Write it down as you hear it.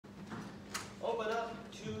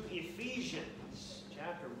to Ephesians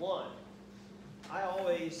chapter 1. I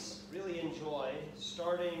always really enjoy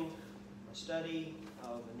starting a study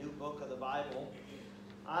of a new book of the Bible.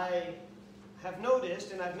 I have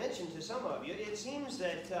noticed, and I've mentioned to some of you, it seems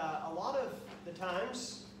that a lot of the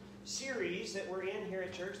times series that we're in here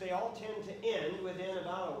at church, they all tend to end within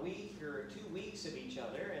about a week or 2 weeks of each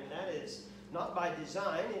other, and that is not by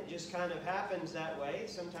design. It just kind of happens that way.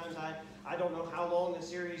 Sometimes I don't know how long the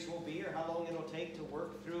series will be or how long it'll take to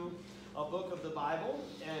work through a book of the Bible.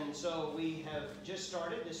 And so we have just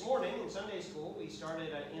started this morning in Sunday school. We started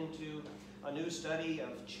into a new study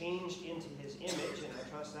of Changed into His Image, and I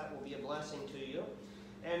trust that will be a blessing to you.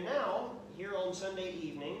 And now, here on Sunday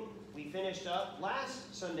evening, we finished up,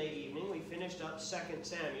 last Sunday evening, we finished up 2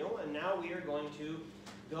 Samuel, and now we are going to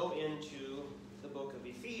go into the book of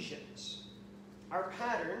Ephesians. Our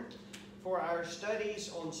pattern for our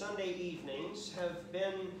studies on Sunday evenings have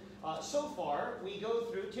been, so far,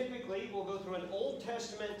 typically we'll go through an Old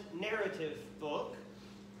Testament narrative book,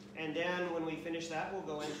 and then when we finish that, we'll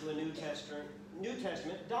go into a New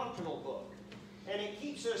Testament doctrinal book. And it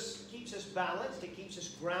keeps us balanced, it keeps us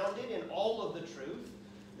grounded in all of the truth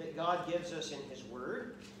that God gives us in His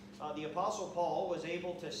Word. The Apostle Paul was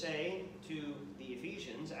able to say to the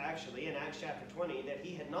Ephesians, actually, in Acts chapter 20, that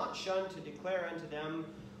he had not shunned to declare unto them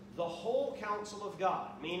the whole counsel of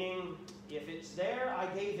God, meaning, if it's there, I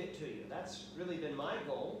gave it to you. That's really been my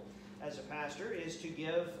goal as a pastor, is to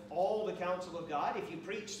give all the counsel of God. If you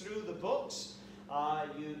preach through the books,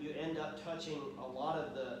 you end up touching a lot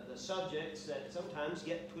of the subjects that sometimes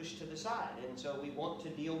get pushed to the side. And so we want to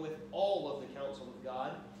deal with all of the counsel of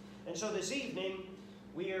God. And so this evening,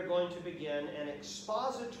 we are going to begin an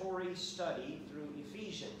expository study through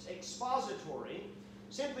Ephesians. Expository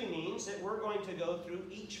simply means that we're going to go through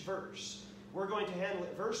each verse. We're going to handle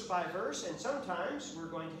it verse by verse, and sometimes we're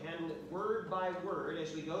going to handle it word by word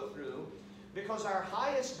as we go through, because our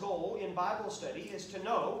highest goal in Bible study is to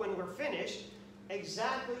know, when we're finished,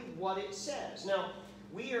 exactly what it says. Now,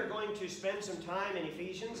 we are going to spend some time in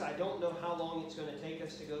Ephesians. I don't know how long it's going to take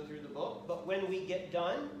us to go through the book, but when we get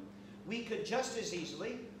done, we could just as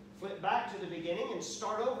easily flip back to the beginning and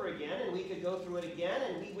start over again, and we could go through it again,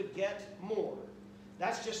 and we would get more.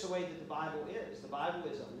 That's just the way that the Bible is. The Bible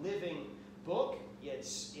is a living book.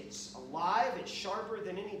 It's alive. It's sharper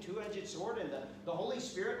than any two-edged sword, and the Holy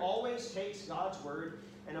Spirit always takes God's Word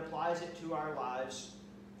and applies it to our lives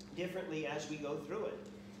differently as we go through it.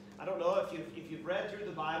 I don't know if you've read through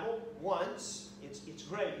the Bible once, it's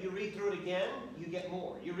great. You read through it again, you get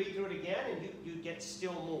more. You read through it again, and you get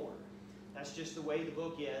still more. That's just the way the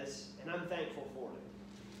book is, and I'm thankful for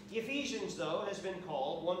it. Ephesians, though, has been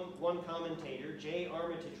called, one commentator, J.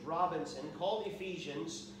 Armitage Robinson, called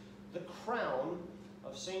Ephesians the crown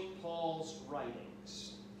of St. Paul's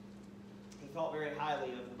writings. He thought very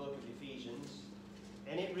highly of the book of Ephesians,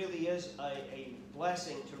 and it really is a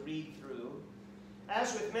blessing to read through.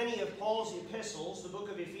 As with many of Paul's epistles, the book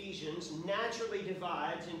of Ephesians naturally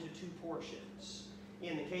divides into two portions.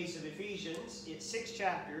 In the case of Ephesians, it's 6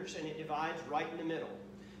 chapters, and it divides right in the middle.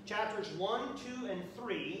 Chapters 1, 2, and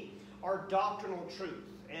 3 are doctrinal truth.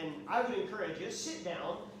 And I would encourage you, sit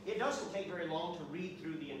down. It doesn't take very long to read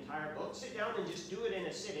through the entire book. Sit down and just do it in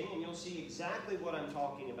a sitting, and you'll see exactly what I'm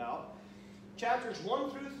talking about. Chapters 1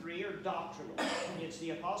 through 3 are doctrinal. It's the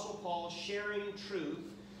Apostle Paul sharing truth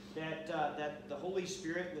that the Holy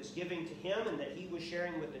Spirit was giving to him and that he was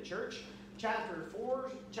sharing with the church. Chapters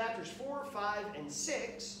 4, 5, and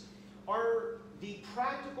 6 are the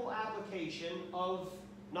practical application of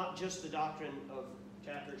not just the doctrine of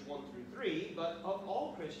chapters 1 through 3, but of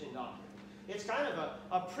all Christian doctrine. It's kind of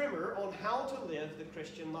a primer on how to live the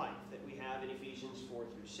Christian life that we have in Ephesians 4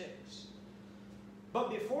 through 6. But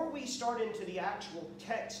before we start into the actual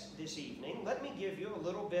text this evening, let me give you a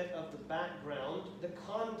little bit of the background, the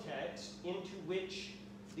context into which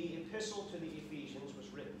the epistle to the Ephesians was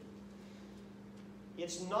written.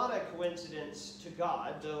 It's not a coincidence to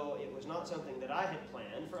God, though it was not something that I had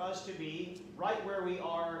planned, for us to be right where we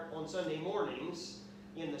are on Sunday mornings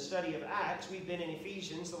in the study of Acts. We've been in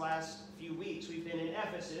Ephesians the last few weeks. We've been in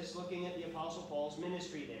Ephesus looking at the Apostle Paul's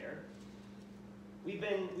ministry there. We've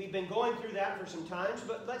been going through that for some times,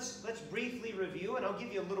 but let's briefly review, and I'll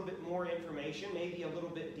give you a little bit more information, maybe a little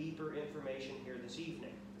bit deeper information here this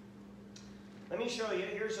evening. Let me show you.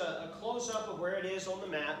 Here's a close-up of where it is on the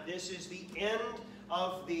map. This is the end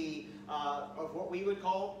of what we would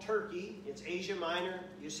call Turkey. It's Asia Minor.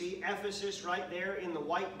 You see Ephesus right there in the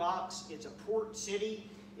white box. It's a port city.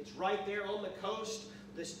 It's right there on the coast.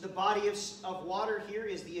 The body of water here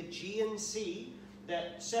is the Aegean Sea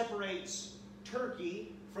that separates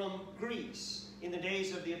Turkey from Greece. in the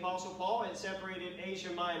days of the Apostle Paul, it separated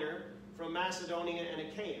Asia Minor from Macedonia and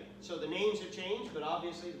Achaia. So the names have changed, but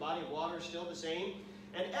obviously the body of water is still the same.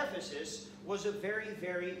 And Ephesus was a very,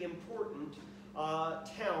 very important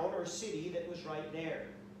town or city that was right there.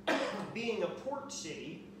 Being a port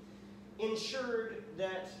city ensured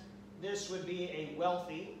that this would be a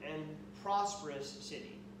wealthy and prosperous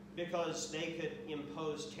city, because they could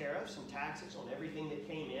impose tariffs and taxes on everything that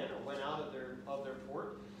came in or went out of their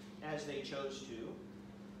port as they chose to.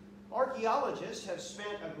 Archaeologists have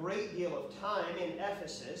spent a great deal of time in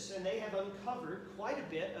Ephesus, and they have uncovered quite a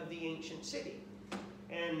bit of the ancient city.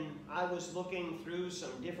 And I was looking through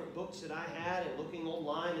some different books that I had and looking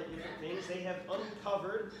online at different things. They have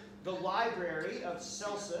uncovered the library of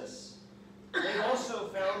Celsus. They also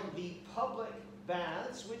found the public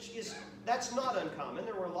baths, that's not uncommon.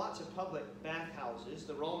 There were lots of public bathhouses.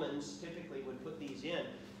 The Romans typically would put these in.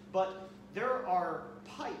 But there are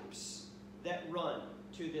pipes that run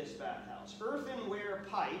to this bathhouse. Earthenware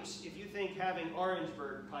pipes. If you think having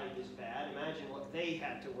Orangeburg pipe is bad, imagine what they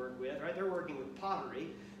had to work with, right? They're working with pottery.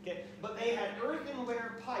 Okay? But they had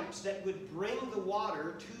earthenware pipes that would bring the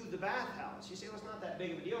water to the bathhouse. You say, well, it's not that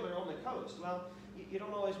big of a deal. They're on the coast. Well, you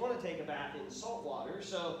don't always want to take a bath in salt water,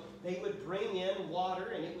 so they would bring in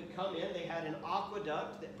water and it would come in. They had an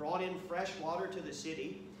aqueduct that brought in fresh water to the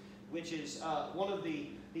city, which is one of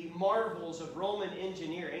the marvels of Roman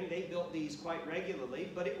engineering. They built these quite regularly,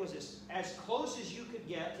 but it was as close as you could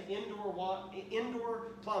get to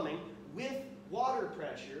indoor plumbing with water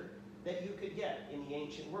pressure that you could get in the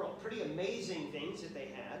ancient world. Pretty amazing things that they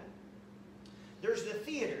had. There's the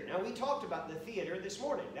theater. Now, we talked about the theater this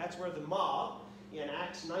morning. That's where the mob in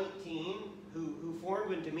Acts 19, who formed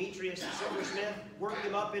when Demetrius the silversmith worked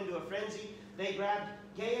them up into a frenzy. They grabbed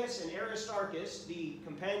Gaius and Aristarchus, the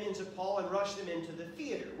companions of Paul, and rushed them into the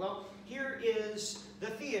theater. Well, here is the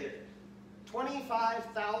theater.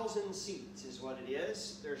 25,000 seats is what it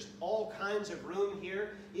is. There's all kinds of room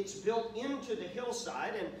here. It's built into the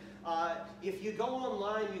hillside, and if you go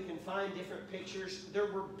online, you can find different pictures.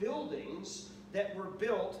 There were buildings that were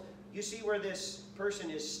built. You see where this person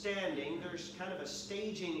is standing. There's kind of a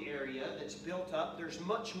staging area that's built up. There's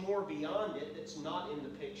much more beyond it that's not in the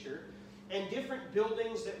picture. And different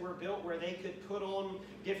buildings that were built where they could put on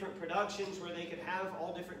different productions, where they could have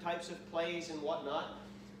all different types of plays and whatnot.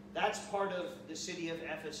 That's part of the city of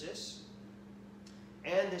Ephesus.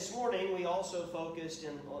 And this morning we also focused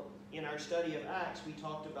in our study of Acts, we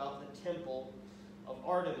talked about the temple of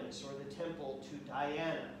Artemis, or the temple to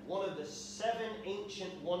Diana, one of the 7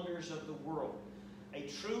 ancient wonders of the world. A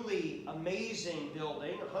truly amazing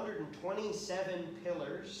building, 127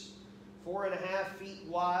 pillars, 4.5 feet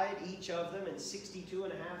wide, each of them, and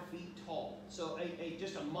 62.5 feet tall. So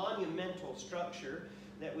just a monumental structure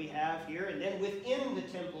that we have here. And then within the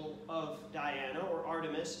temple of Diana, or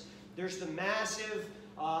Artemis, there's the massive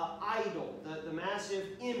idol, the massive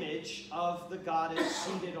image of the goddess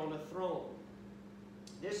seated on a throne.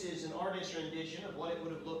 This is an artist's rendition of what it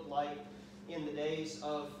would have looked like in the days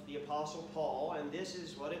of the Apostle Paul, and this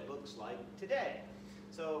is what it looks like today.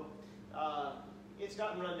 So it's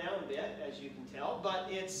gotten run down a bit, as you can tell, but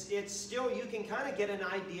it's still, you can kind of get an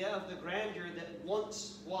idea of the grandeur that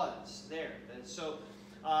once was there. And so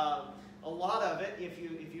a lot of it, if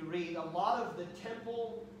you read, a lot of the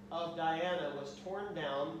temple of Diana was torn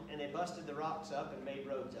down, and they busted the rocks up and made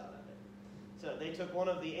roads out of it. So they took one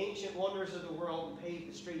of the ancient wonders of the world and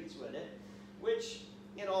paved the streets with it, which,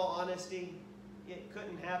 in all honesty, it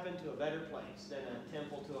couldn't happen to a better place than a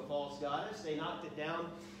temple to a false goddess. They knocked it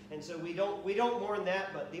down, and so we don't mourn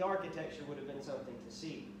that, but the architecture would have been something to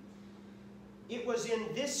see. It was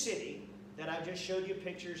in this city that I just showed you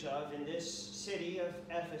pictures of, in this city of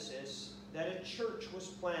Ephesus, that a church was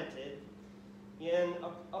planted in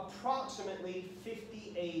approximately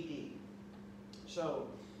 50 A.D. So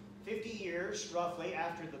 50 years, roughly,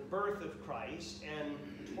 after the birth of Christ, and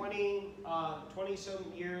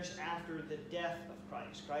 20-some years after the death of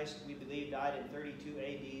Christ. Christ, we believe, died in 32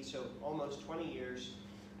 A.D., so almost 20 years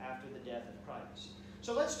after the death of Christ.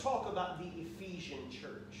 So let's talk about the Ephesian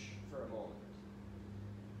church for a moment.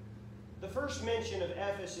 The first mention of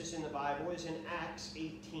Ephesus in the Bible is in Acts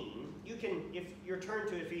 18. You can, if you're turned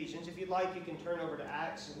to Ephesians, if you'd like, you can turn over to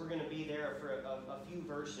Acts, and we're going to be there for a few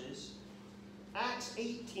verses. Acts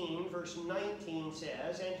 18, verse 19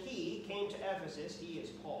 says, "And he came to Ephesus," he is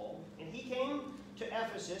Paul, "and he came to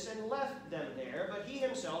Ephesus and left them there, but he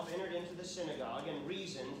himself entered into the synagogue and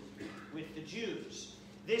reasoned with the Jews."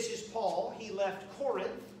 This is Paul. He left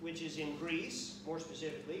Corinth, which is in Greece. More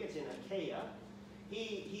specifically, it's in Achaia.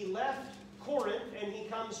 He left Corinth and he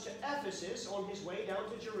comes to Ephesus on his way down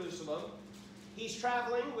to Jerusalem. He's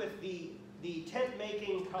traveling with the the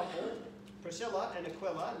tent-making couple, Priscilla and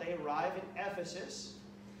Aquila, and they arrive in Ephesus.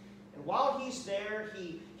 And while he's there,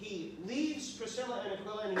 he leaves Priscilla and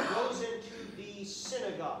Aquila and he goes into the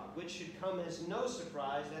synagogue, which should come as no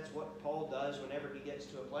surprise. That's what Paul does whenever he gets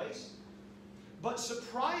to a place. But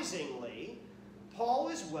surprisingly, Paul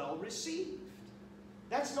is well received.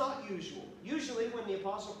 That's not usual. Usually when the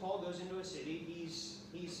Apostle Paul goes into a city,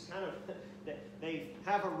 he's kind of, they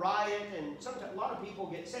have a riot, and sometimes a lot of people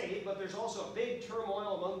get saved, but there's also a big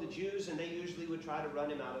turmoil among the Jews, and they usually would try to run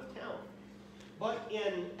him out of town. But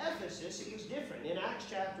in Ephesus, it was different. In Acts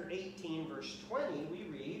chapter 18, verse 20, we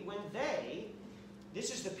read, when they,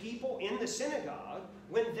 this is the people in the synagogue,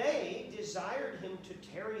 when they desired him to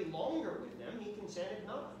tarry longer with them, he consented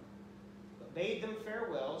not, but bade them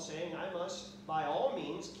farewell, saying, I must by all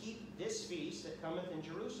means keep this feast that cometh in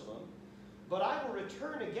Jerusalem, but I will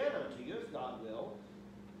return again unto you, if God will.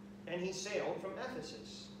 And he sailed from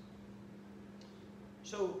Ephesus.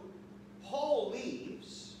 So Paul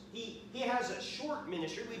leaves. He has a short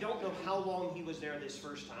ministry. We don't know how long he was there this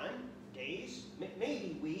first time. Days,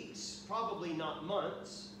 maybe weeks, probably not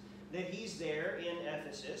months, that he's there in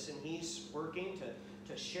Ephesus, and he's working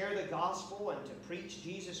to share the gospel and to preach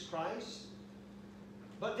Jesus Christ.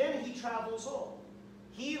 But then he travels on.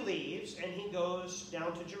 He leaves and he goes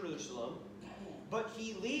down to Jerusalem, but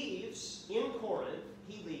he leaves in Corinth,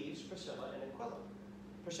 he leaves Priscilla and Aquila.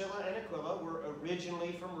 Priscilla and Aquila were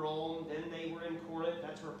originally from Rome, then they were in Corinth,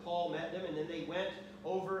 that's where Paul met them, and then they went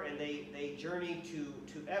over and they journeyed to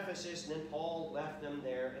Ephesus, and then Paul left them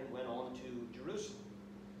there and went on to Jerusalem.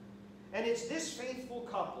 And it's this faithful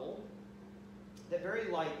couple that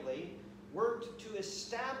very likely worked to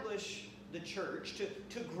establish the church,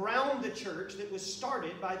 to ground the church that was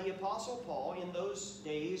started by the Apostle Paul in those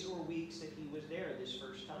days or weeks that he was there this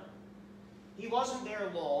first time. He wasn't there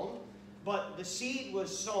long, but the seed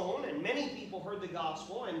was sown, and many people heard the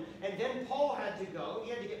gospel, and then Paul had to go.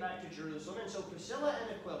 He had to get back to Jerusalem, and so Priscilla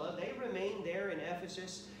and Aquila, they remained there in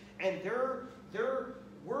Ephesus, and they're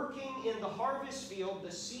working in the harvest field.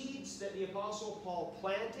 The seeds that the Apostle Paul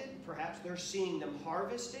planted, perhaps they're seeing them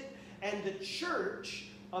harvested, and the church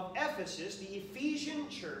of Ephesus, the Ephesian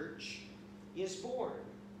church, is born.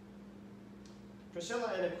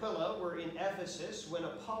 Priscilla and Aquila were in Ephesus when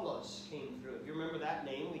Apollos came through. If you remember that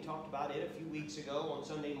name, we talked about it a few weeks ago on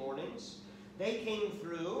Sunday mornings. They came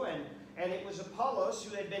through, and it was Apollos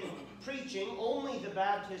who had been preaching only the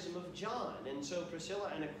baptism of John. And so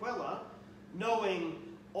Priscilla and Aquila, knowing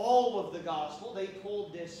all of the gospel, they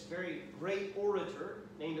pulled this very great orator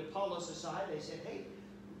named Apollos aside. They said, hey,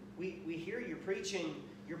 we hear you're preaching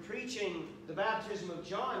the baptism of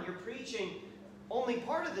John. You're preaching only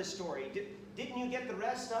part of the story. Didn't you get the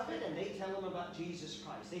rest of it? And they tell him about Jesus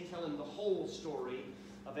Christ. They tell him the whole story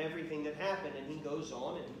of everything that happened. And he goes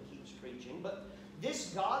on and he keeps preaching. But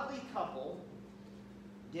this godly couple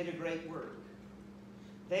did a great work.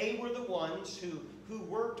 They were the ones who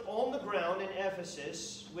worked on the ground in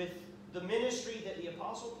Ephesus with the ministry that the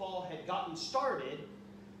Apostle Paul had gotten started.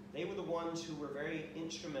 They were the ones who were very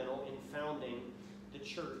instrumental in founding the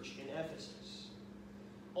church in Ephesus.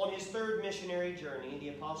 On his third missionary journey, the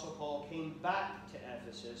Apostle Paul came back to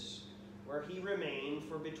Ephesus, where he remained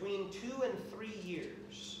for between 2 and 3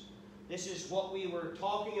 years. This is what we were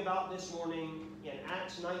talking about this morning in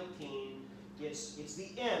Acts 19. It's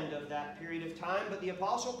the end of that period of time, but the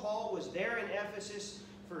Apostle Paul was there in Ephesus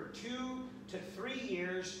for 2 to 3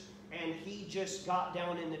 years, and he just got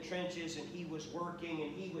down in the trenches, and he was working,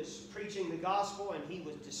 and he was preaching the gospel, and he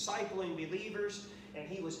was discipling believers, and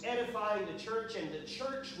he was edifying the church, and the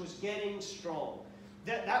church was getting strong.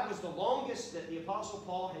 That was the longest that the Apostle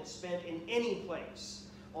Paul had spent in any place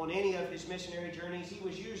on any of his missionary journeys. He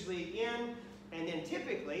was usually in, and then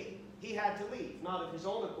typically he had to leave. Not of his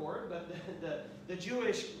own accord, but the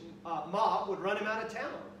Jewish mob would run him out of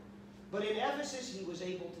town. But in Ephesus he was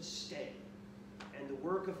able to stay, and the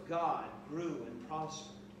work of God grew and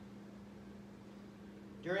prospered.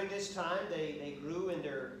 During this time, they grew in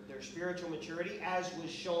their spiritual maturity, as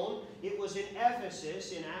was shown. It was in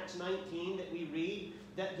Ephesus, in Acts 19, that we read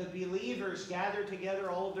that the believers gathered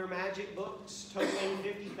together all of their magic books, totaling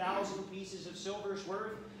 50,000 pieces of silver's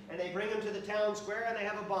worth, and they bring them to the town square, and they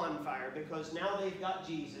have a bonfire, because now they've got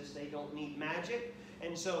Jesus. They don't need magic.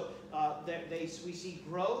 And so we see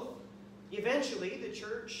growth. Eventually, the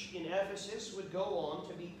church in Ephesus would go on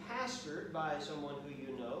to be pastored by someone who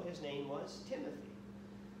you know. His name was Timothy.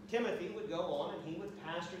 Timothy would go on and he would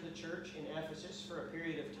pastor the church in Ephesus for a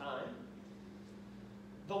period of time.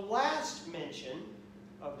 The last mention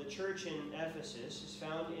of the church in Ephesus is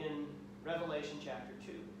found in Revelation chapter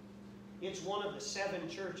 2. It's one of the 7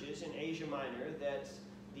 churches in Asia Minor that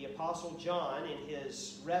the Apostle John, in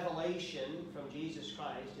his revelation from Jesus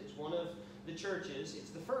Christ, it's one of the churches, it's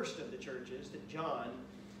the first of the churches that John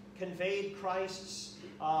conveyed Christ's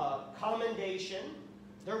commendation.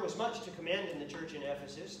 There was much to commend in the church in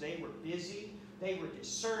Ephesus. They were busy, they were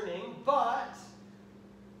discerning, but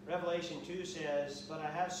Revelation 2 says, "But I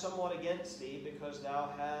have somewhat against thee, because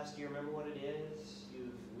thou hast," do you remember what it is?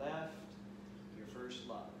 "You've left your first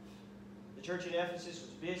love." The church in Ephesus was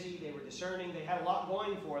busy, they were discerning, they had a lot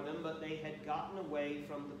going for them, but they had gotten away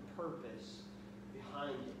from the purpose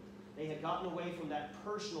behind it. They had gotten away from that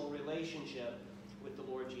personal relationship with the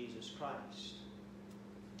Lord Jesus Christ.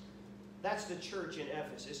 That's the church in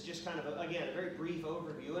Ephesus. Just kind of, again, a very brief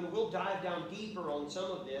overview, and we'll dive down deeper on some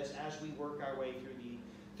of this as we work our way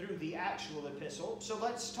through the actual epistle. So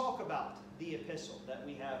let's talk about the epistle that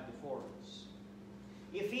we have before us.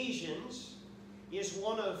 Ephesians is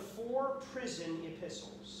one of 4 prison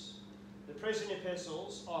epistles. The prison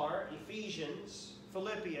epistles are Ephesians,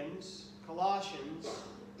 Philippians, Colossians,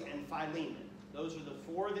 and Philemon. Those are the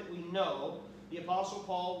 4 that we know. The Apostle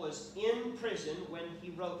Paul was in prison when he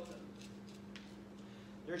wrote them.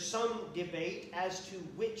 There's some debate as to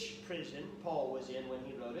which prison Paul was in when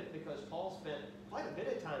he wrote it, because Paul spent quite a bit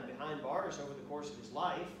of time behind bars over the course of his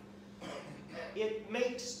life. It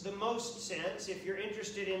makes the most sense. If you're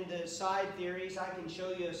interested in the side theories, I can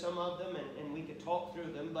show you some of them and we could talk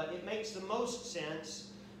through them, but it makes the most sense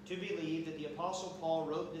to believe that the Apostle Paul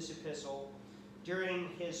wrote this epistle during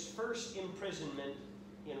his first imprisonment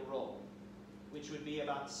in Rome, which would be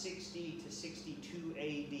about 60 to 62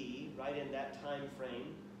 AD, right in that time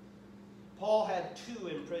frame. Paul had 2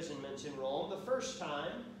 imprisonments in Rome. The first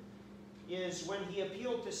time is when he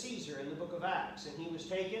appealed to Caesar in the book of Acts, and he was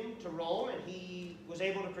taken to Rome, and he was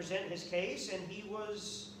able to present his case, and he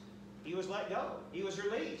was let go. He was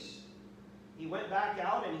released. He went back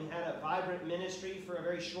out, and he had a vibrant ministry for a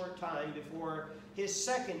very short time before his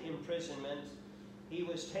second imprisonment. He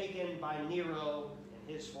was taken by Nero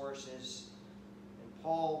and his forces, and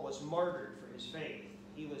Paul was martyred for his faith.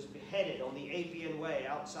 He was beheaded on the Appian Way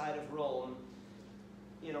outside of Rome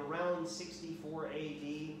in around 64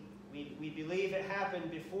 AD. We believe it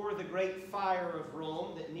happened before the great fire of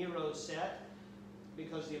Rome that Nero set,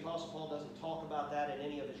 because the Apostle Paul doesn't talk about that in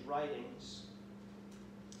any of his writings.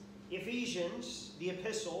 Ephesians, the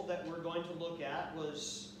epistle that we're going to look at,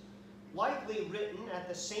 was likely written at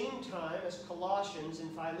the same time as Colossians and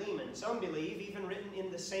Philemon. Some believe even written in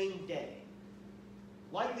the same day.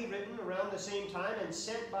 Likely written around the same time and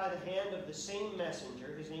sent by the hand of the same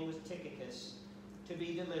messenger. His name was Tychicus, to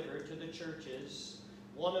be delivered to the churches.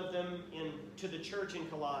 One of them to the church in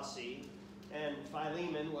Colossae, and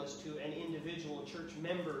Philemon was to an individual church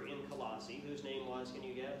member in Colossae, whose name was, can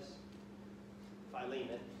you guess?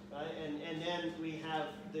 Philemon. And then we have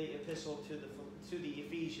the epistle to the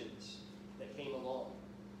Ephesians that came along.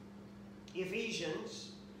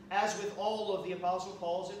 Ephesians, as with all of the Apostle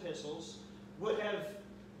Paul's epistles, would have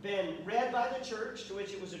been read by the church to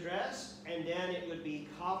which it was addressed, and then it would be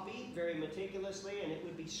copied very meticulously, and it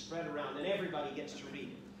would be spread around, and everybody gets to read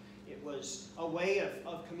it. It was a way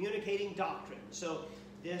of communicating doctrine, so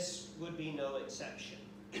this would be no exception.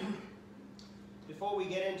 Before we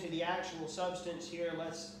get into the actual substance here,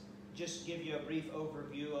 let's just give you a brief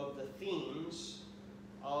overview of the themes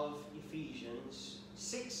of Ephesians.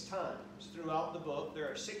 6 times throughout the book,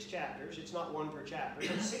 there are 6 chapters, it's not 1 per chapter,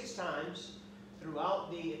 but 6 times throughout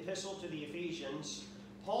the epistle to the Ephesians,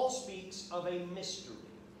 Paul speaks of a mystery.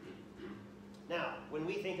 Now, when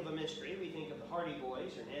we think of a mystery, we think of the Hardy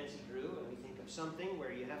Boys or Nancy Drew, and we think of something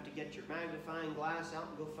where you have to get your magnifying glass out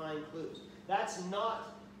and go find clues. That's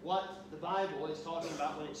not what the Bible is talking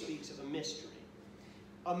about when it speaks of a mystery.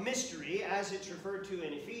 A mystery, as it's referred to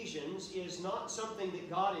in Ephesians, is not something that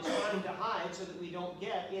God is trying to hide so that we don't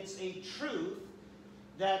get. It's a truth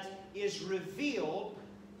that is revealed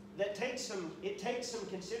that takes some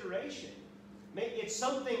consideration. It's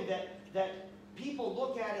something that people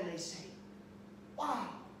look at and they say, wow.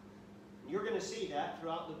 And you're going to see that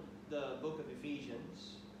throughout the book of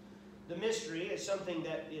Ephesians. The mystery is something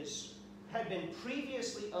that had been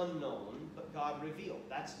previously unknown, but God revealed.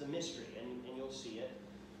 That's the mystery, and you'll see it.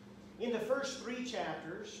 In the first 3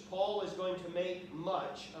 chapters, Paul is going to make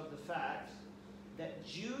much of the fact that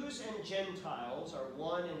Jews and Gentiles are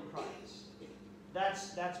one in Christ.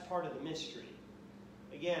 That's part of the mystery.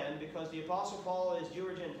 Again, because the Apostle Paul is Jew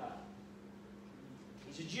or Gentile.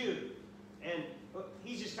 He's a Jew, and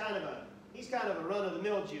he's just kind of a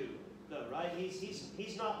run-of-the-mill Jew, though, right?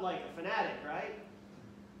 He's not like a fanatic, right?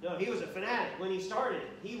 No, he was a fanatic when he started.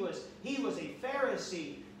 He was a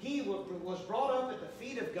Pharisee. He was brought up at the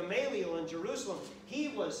feet of Gamaliel in Jerusalem. He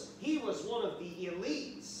was one of the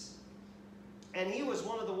elites. And he was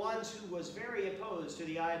one of the ones who was very opposed to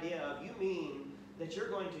the idea of, you mean that you're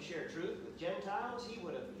going to share truth with Gentiles? He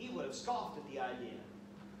would have scoffed at the idea.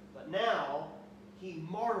 But now he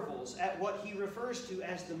marvels at what he refers to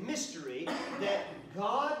as the mystery, that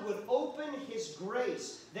God would open his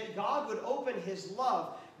grace, that God would open his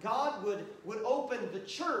love, God would open the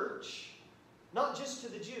church, not just to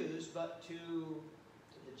the Jews, but to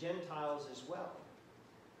the Gentiles as well.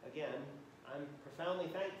 Again, I'm profoundly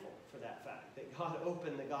thankful for that fact, that God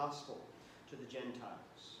opened the gospel to the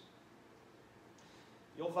Gentiles.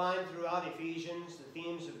 You'll find throughout Ephesians the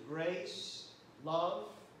themes of grace, love,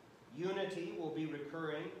 unity will be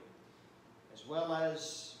recurring, as well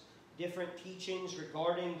as different teachings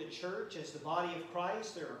regarding the church as the body of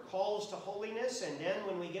Christ. There are calls to holiness, and then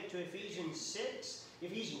when we get to Ephesians 6,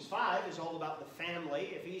 Ephesians 5 is all about the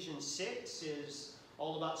family. Ephesians 6 is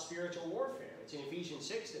all about spiritual warfare. It's in Ephesians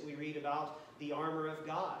 6 that we read about the armor of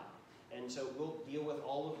God. And so we'll deal with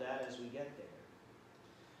all of that as we get there.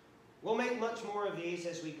 We'll make much more of these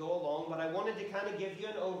as we go along, but I wanted to kind of give you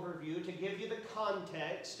an overview, to give you the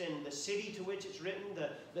context and the city to which it's written,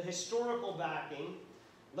 the historical backing.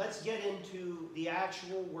 Let's get into the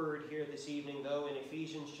actual word here this evening, though, in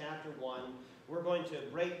Ephesians chapter 1. We're going to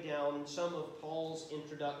break down some of Paul's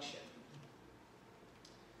introduction.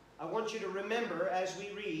 I want you to remember, as we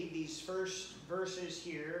read these first verses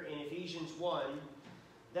here in Ephesians 1,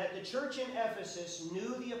 that the church in Ephesus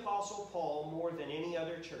knew the Apostle Paul more than any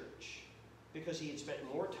other church, because he had spent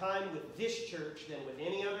more time with this church than with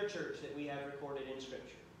any other church that we have recorded in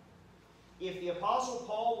Scripture. If the Apostle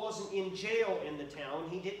Paul wasn't in jail in the town,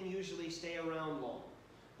 he didn't usually stay around long.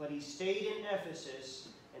 But he stayed in Ephesus,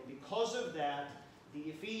 and because of that, the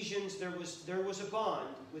Ephesians, there was a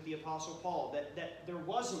bond with the Apostle Paul that there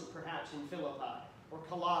wasn't perhaps in Philippi or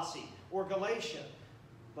Colossae or Galatia.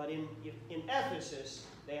 But in Ephesus,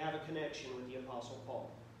 they have a connection with the Apostle Paul.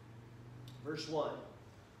 Verse 1,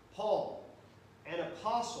 Paul, an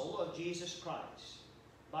apostle of Jesus Christ,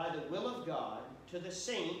 by the will of God, to the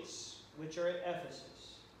saints which are at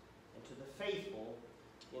Ephesus, and to the faithful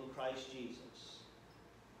in Christ Jesus.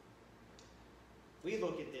 We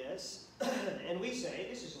look at this, and we say,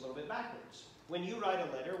 this is a little bit backwards. When you write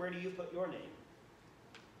a letter, where do you put your name?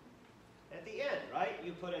 At the end, right?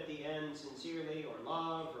 You put at the end sincerely or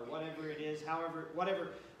love or whatever it is, whatever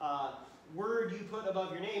word you put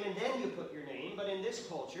above your name, and then you put your name. But in this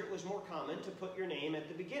culture, it was more common to put your name at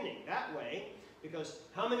the beginning. That way, because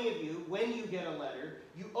how many of you, when you get a letter,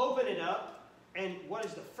 you open it up, and what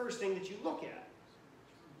is the first thing that you look at?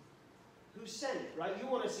 Who sent it, right? You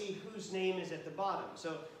want to see whose name is at the bottom.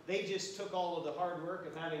 So they just took all of the hard work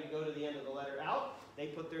of having to go to the end of the letter out. They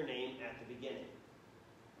put their name at the beginning.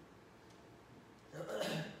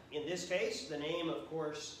 In this case, the name, of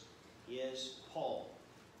course, is Paul.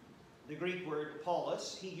 The Greek word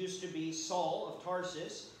Paulus, he used to be Saul of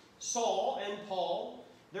Tarsus. Saul and Paul,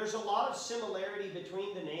 there's a lot of similarity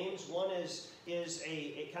between the names. One is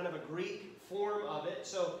a kind of a Greek form of it.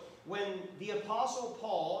 So when the Apostle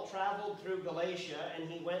Paul traveled through Galatia and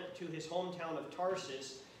he went to his hometown of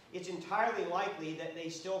Tarsus, it's entirely likely that they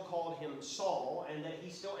still called him Saul and that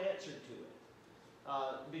he still answered to it.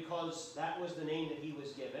 Because that was the name that he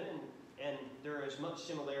was given, and there is much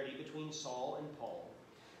similarity between Saul and Paul.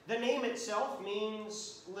 The name itself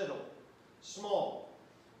means little, small,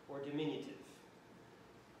 or diminutive.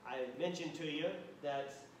 I mentioned to you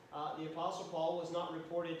that the Apostle Paul was not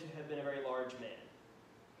reported to have been a very large man.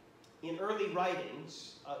 In early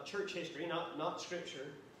writings, church history, not Scripture,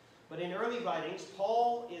 but in early writings,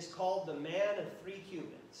 Paul is called the man of 3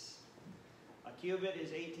 cubits. A cubit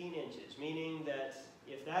is 18 inches, meaning that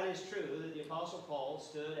if that is true, that the Apostle Paul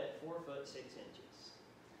stood at 4 foot 6 inches.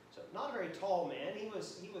 So not a very tall man. He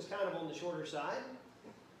was kind of on the shorter side.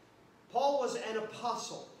 Paul was an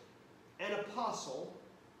apostle. An apostle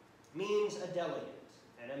means a delegate,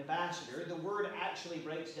 an ambassador. The word actually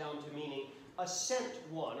breaks down to meaning a sent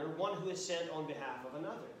one, or one who is sent on behalf of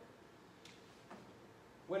another.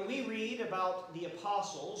 When we read about the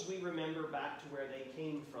apostles, we remember back to where they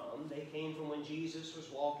came from. They came from when Jesus was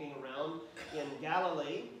walking around in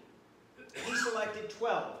Galilee. He selected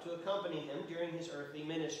 12 to accompany him during his earthly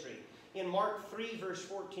ministry. In Mark 3, verse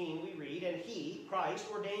 14, we read, and he, Christ,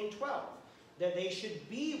 ordained 12, that they should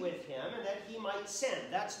be with him and that he might send.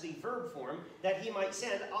 That's the verb form, that he might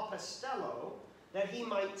send, apostello, that he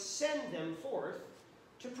might send them forth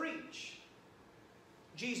to preach.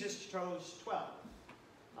 Jesus chose 12.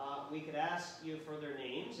 We could ask you for their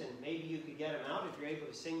names, and maybe you could get them out if you're able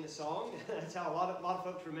to sing the song. That's how a lot of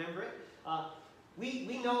folks remember it.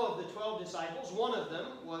 We know of the 12 disciples. One of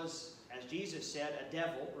them was, as Jesus said, a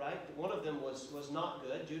devil, right? One of them was not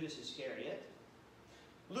good, Judas Iscariot.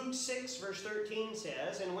 Luke 6, verse 13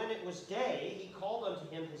 says, "And when it was day, he called unto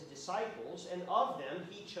him his disciples, and of them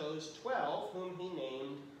he chose 12, whom he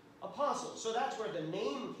named apostles." So that's where the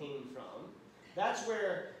name came from. That's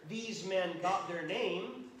where these men got their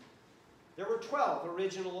name. There were 12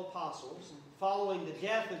 original apostles. And following the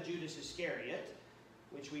death of Judas Iscariot,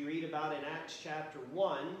 which we read about in Acts chapter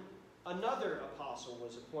 1, another apostle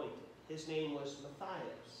was appointed. His name was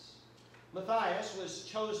Matthias. Matthias was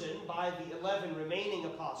chosen by the 11 remaining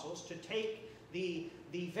apostles to take the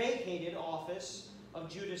vacated office of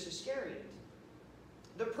Judas Iscariot.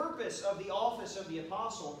 The purpose of the office of the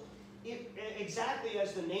apostle, exactly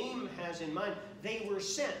as the name has in mind, they were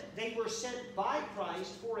sent. They were sent by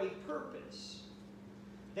Christ for a purpose.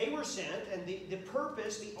 They were sent, and the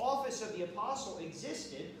purpose, the office of the apostle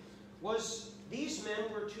existed, was these men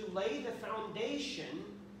were to lay the foundation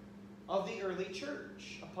of the early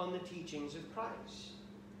church upon the teachings of Christ.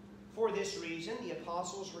 For this reason, the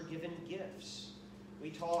apostles were given gifts. We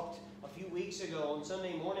talked a few weeks ago on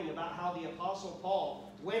Sunday morning about how the apostle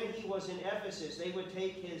Paul, when he was in Ephesus, they would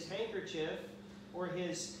take his handkerchief, or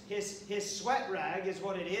his sweat rag is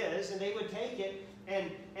what it is, and they would take it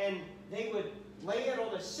and they would lay it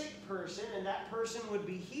on a sick person, and that person would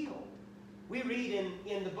be healed. We read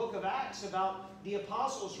in the book of Acts about the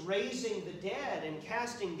apostles raising the dead and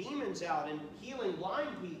casting demons out and healing blind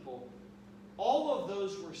people. All of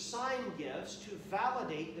those were sign gifts to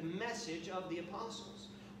validate the message of the apostles.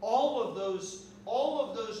 All of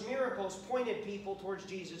those miracles pointed people towards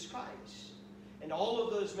Jesus Christ. And all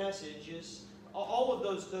of those messages, all of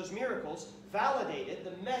those miracles validated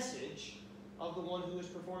the message of the one who was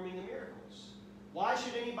performing the miracles. Why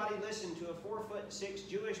should anybody listen to a 4'6"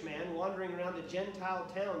 Jewish man wandering around a Gentile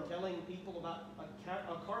town telling people about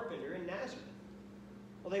a carpenter in Nazareth?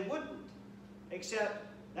 Well, they wouldn't. Except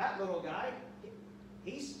that little guy,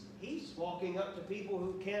 he's walking up to people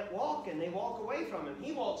who can't walk, and they walk away from him.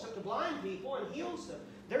 He walks up to blind people and heals them.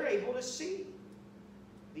 They're able to see.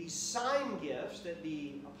 These sign gifts that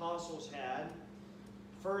the apostles had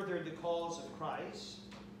furthered the cause of Christ.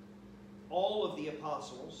 All of the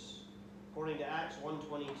apostles, according to Acts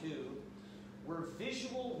 1:22, were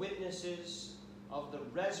visual witnesses of the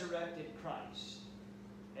resurrected Christ.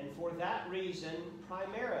 And for that reason,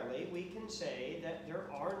 primarily, we can say that there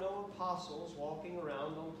are no apostles walking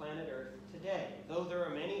around on planet Earth today. Though there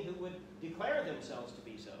are many who would declare themselves to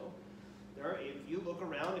be so. If you look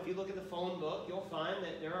around, if you look at the phone book, you'll find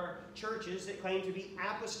that there are churches that claim to be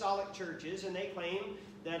apostolic churches, and they claim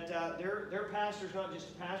that their pastor's not just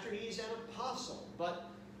a pastor, he's an apostle. But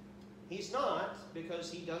he's not,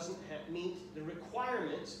 because he doesn't meet the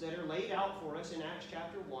requirements that are laid out for us in Acts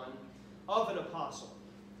chapter 1 of an apostle.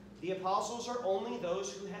 The apostles are only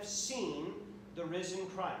those who have seen the risen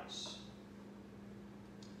Christ.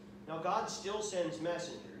 Now, God still sends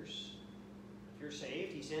messengers. If you're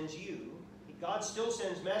saved, he sends you. God still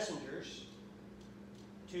sends messengers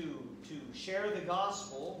to share the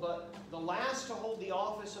gospel, but the last to hold the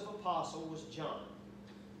office of apostle was John,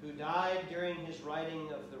 who died during his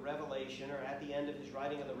writing of the Revelation, or at the end of his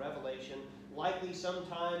writing of the Revelation, likely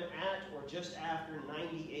sometime at or just after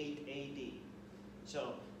 98 A.D.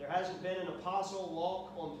 So there hasn't been an apostle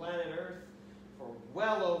walk on planet Earth for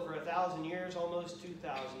well over 1,000 years, almost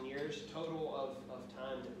 2,000 years total of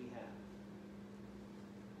time that we have.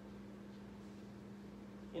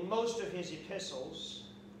 In most of his epistles,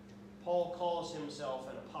 Paul calls himself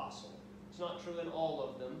an apostle. It's not true in all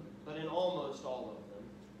of them, but in almost all of them.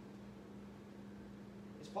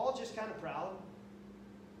 Is Paul just kind of proud?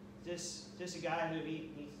 Is this a guy who he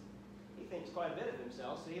thinks quite a bit of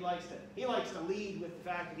himself, so he likes to lead with the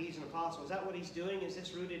fact that he's an apostle? Is that what he's doing? Is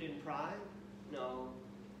this rooted in pride? No.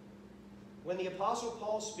 When the Apostle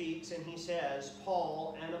Paul speaks and he says,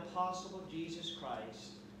 Paul, an apostle of Jesus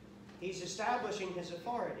Christ, he's establishing his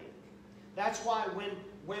authority. That's why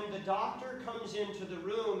when the doctor comes into the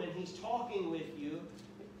room and he's talking with you,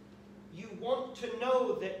 you want to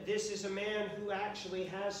know that this is a man who actually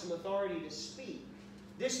has some authority to speak.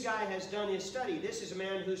 This guy has done his study. This is a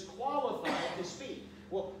man who's qualified to speak.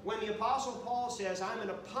 Well, when the Apostle Paul says, I'm an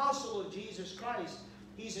apostle of Jesus Christ,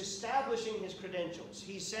 he's establishing his credentials.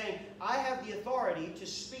 He's saying, I have the authority to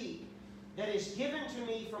speak that is given to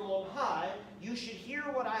me from on high. You should hear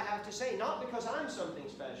what I have to say, not because I'm something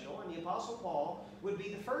special. And the Apostle Paul would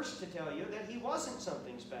be the first to tell you that he wasn't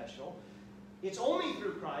something special. It's only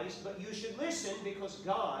through Christ, but you should listen because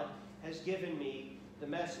God has given me the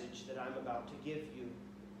message that I'm about to give you.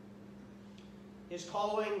 His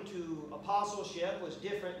calling to apostleship was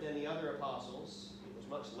different than the other apostles. It was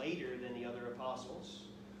much later than the other apostles,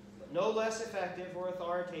 but no less effective or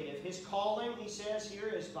authoritative. His calling, he says here,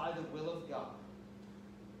 is by the will of God.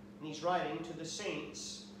 And he's writing to the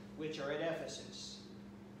saints which are at Ephesus.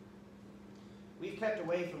 We've kept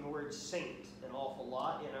away from the word saint an awful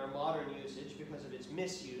lot in our modern usage because of its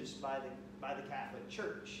misuse by the Catholic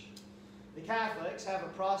Church. The Catholics have a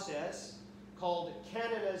process called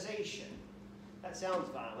canonization. That sounds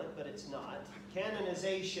violent, but it's not.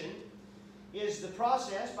 Canonization is the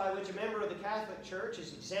process by which a member of the Catholic Church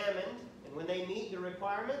is examined, and when they meet the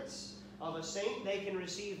requirements of a saint, they can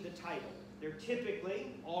receive the title. They're typically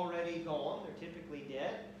already gone. They're typically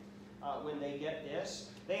dead when they get this.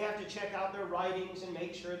 They have to check out their writings and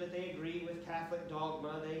make sure that they agree with Catholic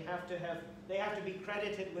dogma. They have to be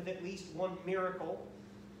credited with at least one miracle.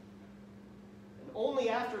 Only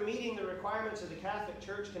after meeting the requirements of the Catholic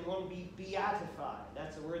Church can one be beatified.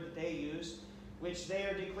 That's the word that they use, which they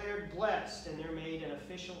are declared blessed, and they're made an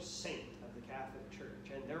official saint of the Catholic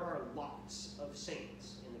Church. And there are lots of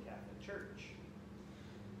saints in the Catholic Church.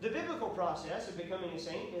 The biblical process of becoming a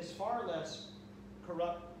saint is far less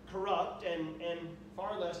corrupt and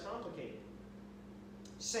far less complicated.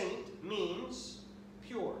 Saint means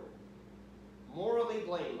pure, morally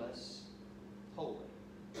blameless, holy.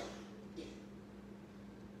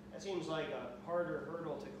 Seems like a harder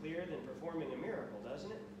hurdle to clear than performing a miracle,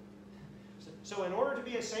 doesn't it? So in order to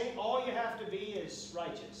be a saint, all you have to be is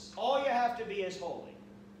righteous. All you have to be is holy.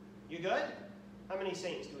 You good? How many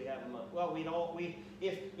saints do we have among? Well,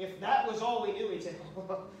 if that was all we knew, we'd say,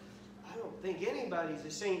 well, I don't think anybody's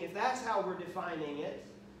a saint. If that's how we're defining it,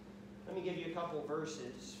 let me give you a couple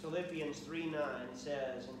verses. Philippians 3:9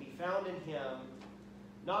 says, "And be found in him,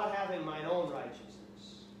 not having mine own righteousness,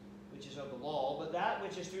 which is of the law, but that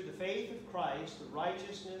which is through the faith of Christ, the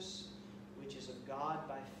righteousness which is of God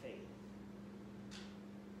by faith."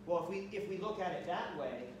 Well, if we look at it that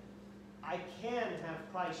way, I can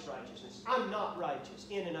have Christ's righteousness. I'm not righteous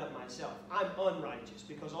in and of myself. I'm unrighteous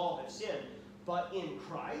because all have sinned. But in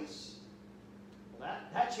Christ, well,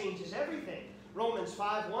 that changes everything. Romans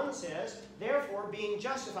 5:1 says, "Therefore, being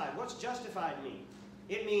justified." What's justified mean?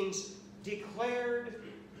 It means declared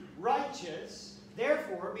righteous.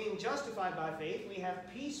 Therefore, being justified by faith, we have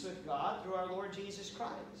peace with God through our Lord Jesus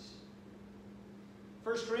Christ.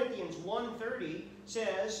 1 Corinthians 1:30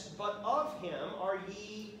 says, "But of him are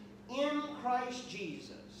ye in Christ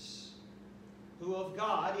Jesus, who of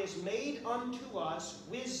God is made unto us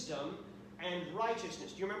wisdom and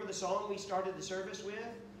righteousness." Do you remember the song we started the service with?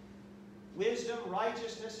 Wisdom,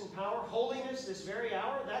 righteousness, and power. Holiness this very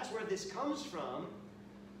hour. That's where this comes from.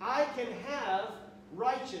 I can have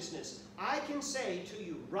righteousness. I can say to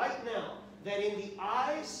you right now that in the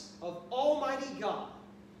eyes of Almighty God,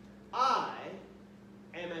 I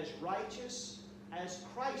am as righteous as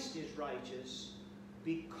Christ is righteous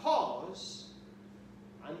because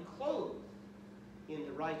I'm clothed in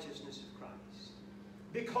the righteousness of Christ.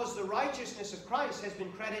 Because the righteousness of Christ has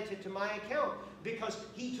been credited to my account. Because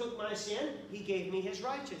he took my sin, he gave me his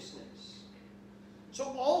righteousness. So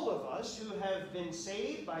all of us who have been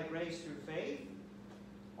saved by grace through faith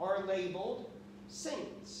are labeled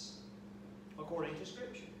saints, according to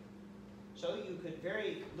Scripture. So you could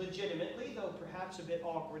very legitimately, though perhaps a bit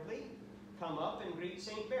awkwardly, come up and greet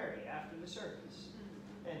St. Mary after the service.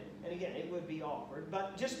 And again, it would be awkward,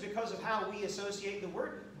 but just because of how we associate the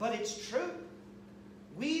word, but it's true.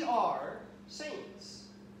 We are saints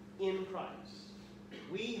in Christ.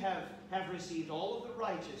 We have received all of the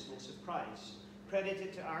righteousness of Christ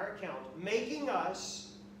credited to our account, making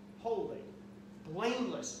us holy,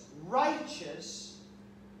 blameless, righteous,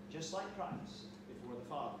 just like Christ before the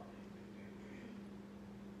Father.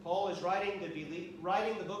 Paul is writing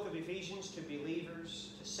the book of Ephesians to believers,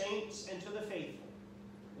 to saints, and to the faithful.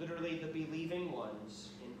 Literally, the believing ones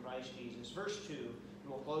in Christ Jesus. Verse 2, and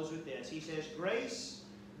we'll close with this. He says, "Grace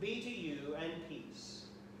be to you and peace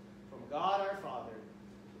from God our Father,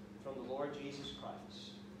 from the Lord Jesus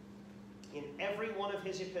Christ." In every one of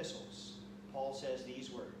his epistles, Paul says these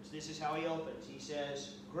words. This is how he opens. He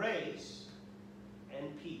says, "Grace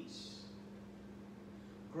and peace."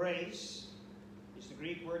 Grace is the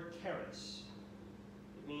Greek word charis.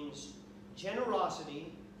 It means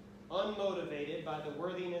generosity unmotivated by the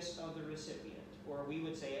worthiness of the recipient, or we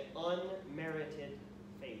would say unmerited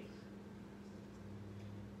faith.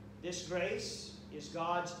 This grace is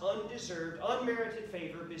God's undeserved, unmerited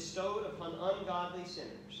favor bestowed upon ungodly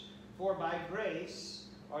sinners. For by grace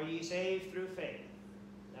are ye saved through faith,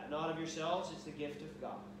 that not of yourselves, it's the gift of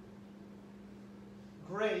God.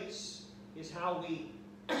 Grace is how we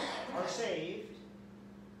are saved,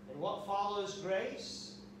 and what follows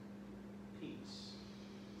grace? Peace.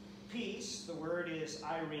 Peace, the word is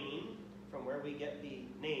Irene, from where we get the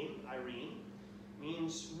name Irene,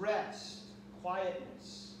 means rest,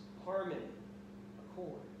 quietness, harmony,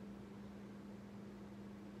 accord.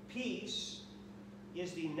 Peace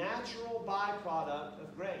is the natural byproduct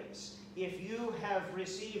of grace. If you have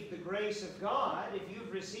received the grace of God, if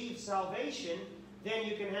you've received salvation, then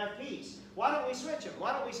you can have peace. Why don't we switch them?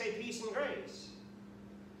 Why don't we say peace and grace?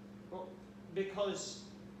 Well, because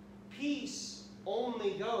peace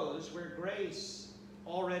only goes where grace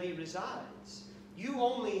already resides. You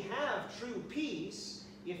only have true peace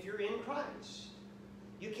if you're in Christ.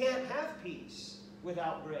 You can't have peace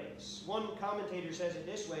without grace. One commentator says it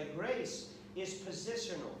this way: grace is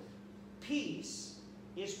positional. Peace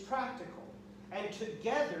is practical. And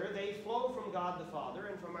together they flow from God the Father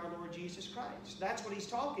and from our Lord Jesus Christ. That's what he's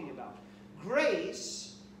talking about.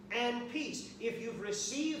 Grace and peace. If you've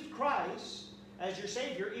received Christ as your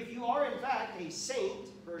Savior, if you are in fact a saint,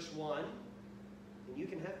 verse 1, then you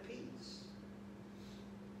can have peace.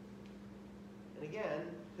 And again,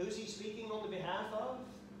 who's he speaking on the behalf of?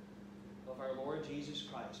 Of our Lord Jesus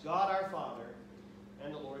Christ. God our Father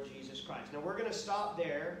and the Lord Jesus Christ. Now we're going to stop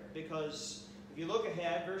there because if you look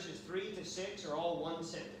ahead, verses 3 to 6 are all one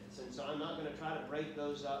sentence. And so I'm not going to try to break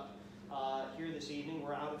those up here this evening.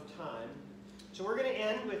 We're out of time. So we're going to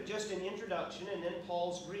end with just an introduction and then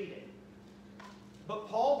Paul's greeting. But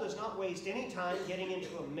Paul does not waste any time getting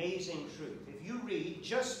into amazing truth. If you read,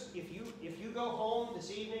 if you go home this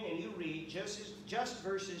evening and you read just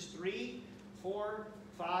verses 3, 4,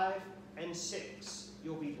 5, and 6,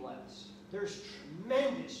 you'll be blessed. There's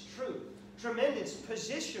tremendous truth, tremendous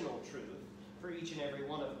positional truth for each and every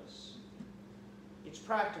one of us. It's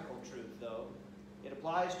practical truth, though. It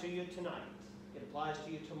applies to you tonight. It applies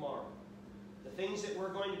to you tomorrow. The things that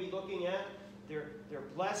we're going to be looking at, they're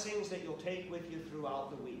blessings that you'll take with you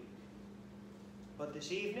throughout the week. But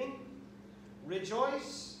this evening,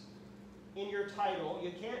 rejoice in your title.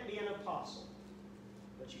 You can't be an apostle,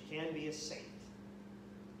 but you can be a saint.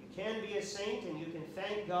 You can be a saint, and you can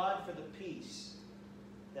thank God for the peace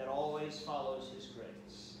that always follows His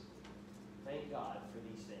grace. Thank God for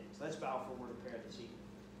these things. Let's bow for a word of prayer this evening.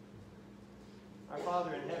 Our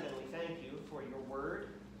Father in heaven, we thank you for your word.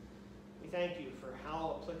 We thank you for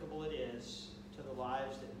how applicable it is to the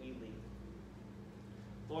lives that we lead.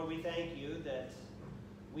 Lord, we thank you that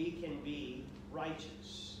we can be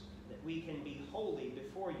righteous, that we can be holy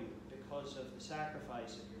before you because of the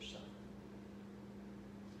sacrifice of your Son.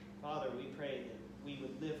 Father, we pray that we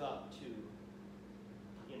would live up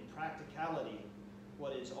to, in practicality,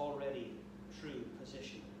 what is already true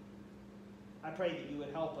position. I pray that you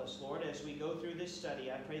would help us, Lord, as we go through this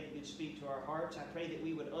study. I pray that you'd speak to our hearts. I pray that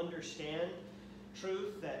we would understand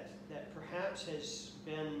truth that perhaps has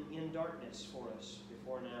been in darkness for us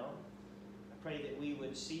before now. I pray that we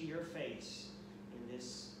would see your face in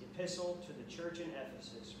this epistle to the church in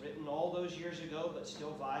Ephesus, written all those years ago, but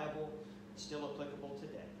still viable, still applicable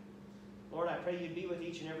today. Lord, I pray you'd be with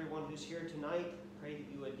each and every one who's here tonight. I pray that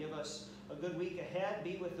you would give us a good week ahead.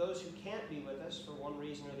 Be with those who can't be with us for one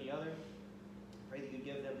reason or the other. I pray that you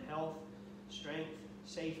give them health, strength,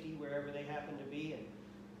 safety wherever they happen to be, and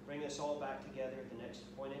bring us all back together at the next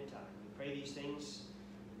appointed time. We pray these things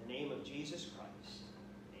in the name of Jesus Christ.